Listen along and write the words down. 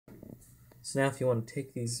So now if you want to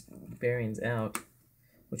take these bearings out,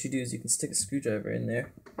 what you do is you can stick a screwdriver in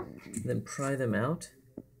there and then pry them out.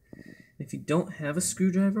 If you don't have a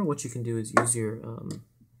screwdriver, what you can do is use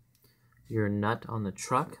your nut on the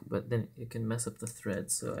truck, but then it can mess up the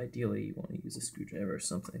thread, so ideally you want to use a screwdriver or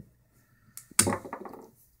something.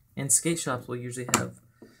 And skate shops will usually have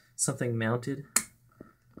something mounted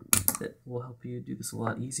that will help you do this a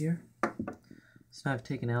lot easier. So now I've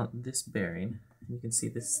taken out this bearing, and you can see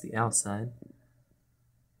this is the outside,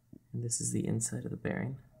 and this is the inside of the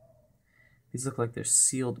bearing. These look like they're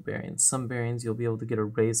sealed bearings. Some bearings you'll be able to get a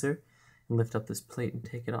razor and lift up this plate and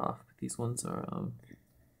take it off, but these ones are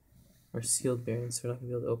sealed bearings, so we're not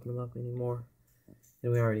going to be able to open them up anymore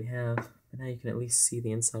than we already have. But now you can at least see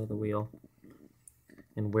the inside of the wheel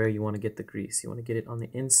and where you want to get the grease. You want to get it on the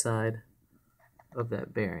inside of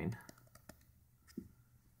that bearing.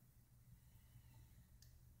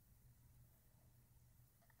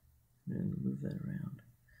 And move that around.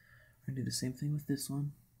 We're going to do the same thing with this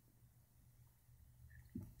one.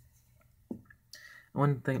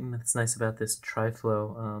 One thing that's nice about this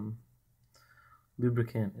Tri-Flow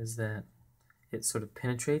lubricant is that it sort of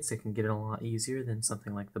penetrates. It can get it a lot easier than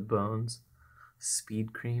something like the Bones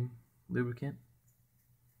Speed Cream lubricant.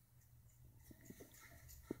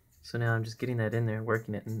 So now I'm just getting that in there,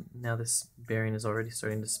 working it, and now this bearing is already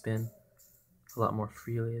starting to spin a lot more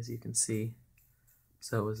freely, as you can see.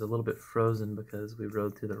 So it was a little bit frozen because we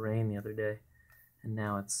rode through the rain the other day, and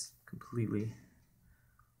now it's completely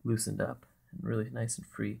loosened up and really nice and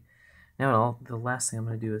free. Now the last thing I'm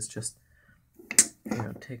going to do is just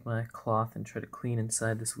take my cloth and try to clean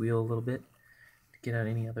inside this wheel a little bit to get out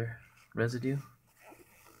any other residue.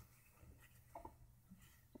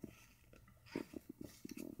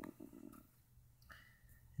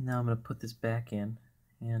 And now I'm going to put this back in,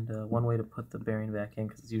 and one way to put the bearing back in,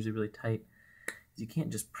 because it's usually really tight, is you can't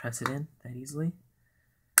just press it in that easily.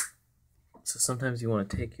 So sometimes you want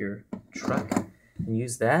to take your truck and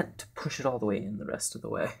use that to push it all the way in the rest of the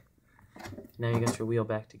way. Now you got your wheel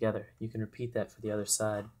back together. You can repeat that for the other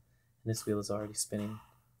side, and this wheel is already spinning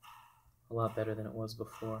a lot better than it was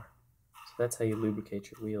before. So that's how you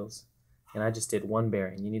lubricate your wheels. And I just did one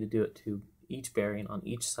bearing. You need to do it to each bearing on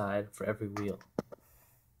each side for every wheel.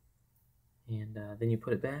 And then you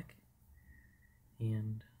put it back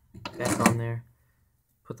and back on there,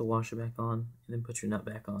 put the washer back on, and then put your nut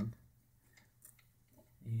back on.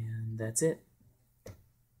 And that's it.